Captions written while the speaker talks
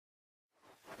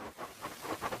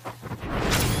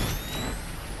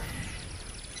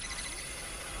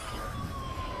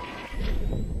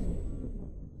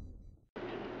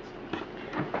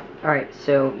Alright,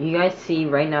 so you guys see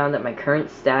right now that my current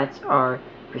stats are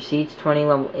Prestige 20,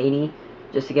 level 80.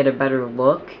 Just to get a better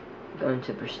look, go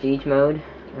into Prestige mode,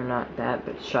 or not that,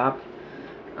 but shop.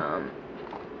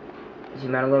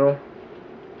 Zoom out a little.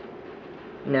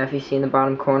 Now if you see in the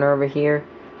bottom corner over here,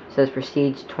 it says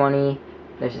Prestige 20,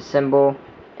 there's a symbol,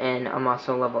 and I'm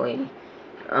also level 80.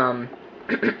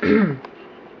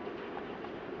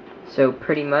 So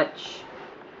pretty much,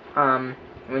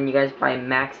 when you guys buy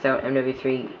maxed out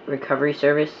MW3 recovery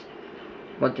service,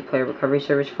 multiplayer recovery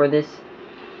service for this,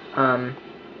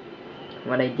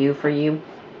 what I do for you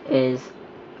is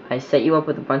I set you up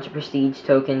with a bunch of prestige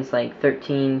tokens like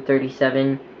 13,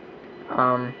 37,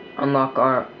 unlock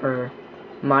or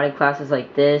modded classes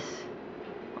like this,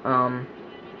 a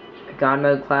god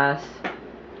mode class,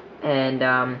 and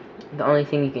the only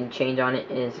thing you can change on it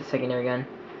is a secondary gun.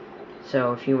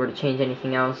 So if you were to change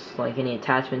anything else, like any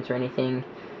attachments or anything,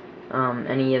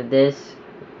 any of this,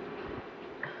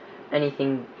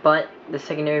 anything but the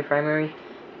secondary primary,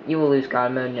 you will lose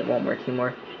god mode and it won't work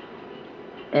anymore.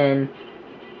 And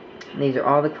these are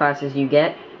all the classes you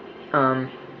get.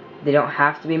 They don't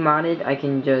have to be modded. I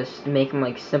can just make them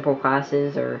like simple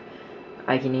classes, or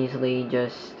I can easily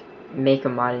just make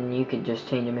them modded and you could just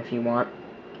change them if you want.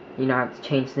 You don't have to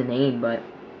change the name, but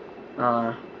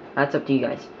that's up to you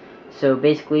guys. So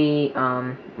basically,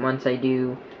 once I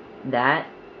do that,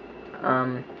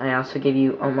 I also give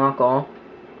you unlock all.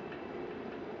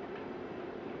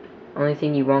 Only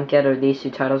thing you won't get are these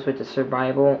two titles, with the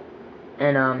survival,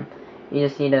 and you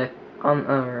just need a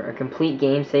complete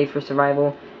game save for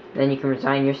survival. Then you can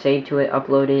resign your save to it,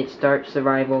 upload it, start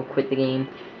survival, quit the game,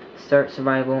 start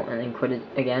survival, and then quit it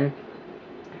again.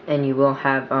 And you will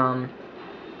have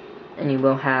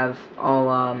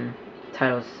all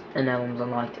titles and emblems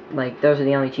unlocked. Like, those are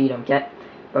the only two you don't get.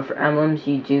 But for emblems,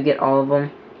 you do get all of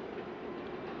them.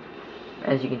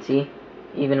 As you can see,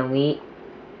 even elite.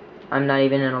 I'm not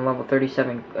even in a level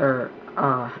 37 or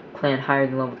clan higher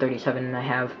than level 37, and I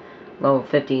have level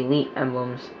 50 elite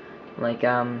emblems like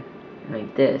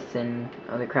this and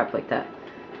other crap like that.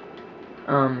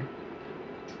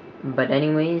 But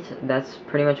anyways, that's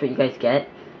pretty much what you guys get.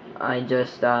 I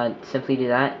just simply do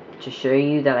that to show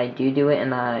you that I do it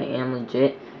and that I am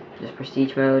legit. Just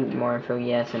prestige mode, more info,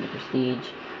 yes, and prestige.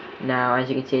 Now, as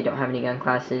you can see, I don't have any gun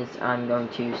classes. I'm going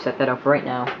to set that up right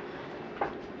now.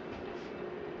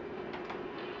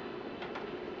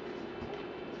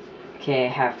 Okay, I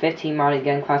have 15 modded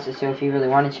gun classes, so if you really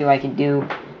wanted to, I could do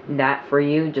that for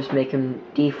you. Just make them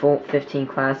default 15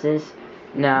 classes.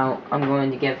 Now, I'm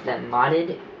going to give them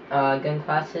modded gun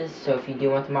classes, so if you do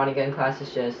want the modded gun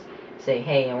classes, just say,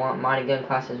 hey, I want modded gun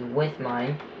classes with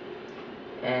mine,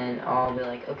 and I'll be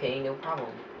like, okay, no problem.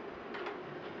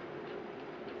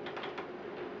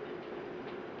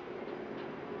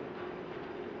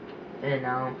 And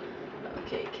now,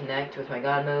 okay, connect with my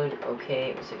god mode.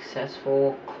 Okay,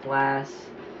 successful. Class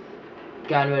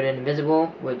god mode and invisible,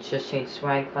 which just changed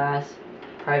swag class.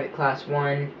 Private class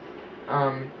 1.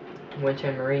 Winter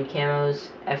and marine camos.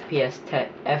 FPS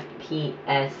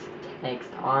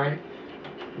text on.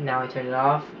 Now I turn it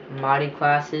off. Modded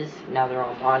classes. Now they're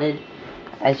all modded.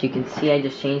 As you can see, I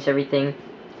just changed everything.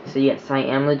 So yes, I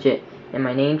am legit. And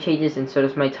my name changes, and so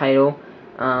does my title.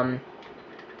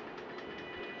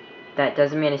 That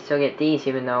doesn't mean I still get these,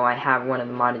 even though I have one of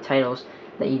the modded titles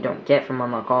that you don't get from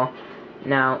Unlock All.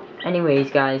 Now,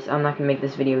 anyways, guys, I'm not going to make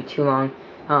this video too long.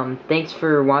 Thanks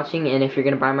for watching, and if you're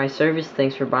going to buy my service,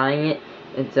 thanks for buying it.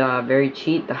 It's very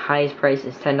cheap. The highest price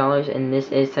is $10, and this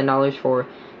is $10 for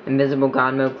Invisible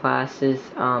God Mode classes,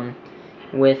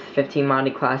 with 15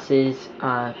 modded classes,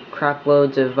 crap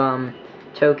loads of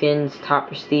tokens, top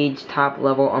prestige, top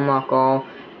level, unlock all.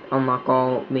 Unlock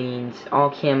all means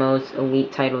all camos,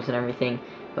 elite titles, and everything.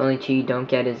 The only two you don't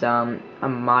get is a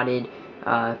modded,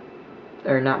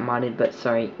 or not modded, but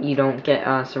sorry, you don't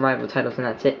get survival titles, and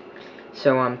that's it.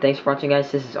 So thanks for watching,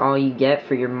 guys. This is all you get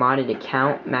for your modded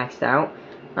account maxed out.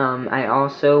 I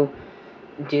also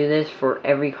do this for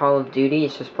every Call of Duty.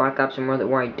 It's just Black Ops and World at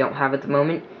War I don't have at the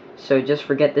moment. So just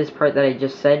forget this part that I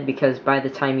just said, because by the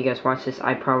time you guys watch this,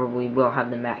 I probably will have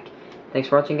them back. Thanks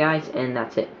for watching, guys, and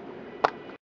that's it.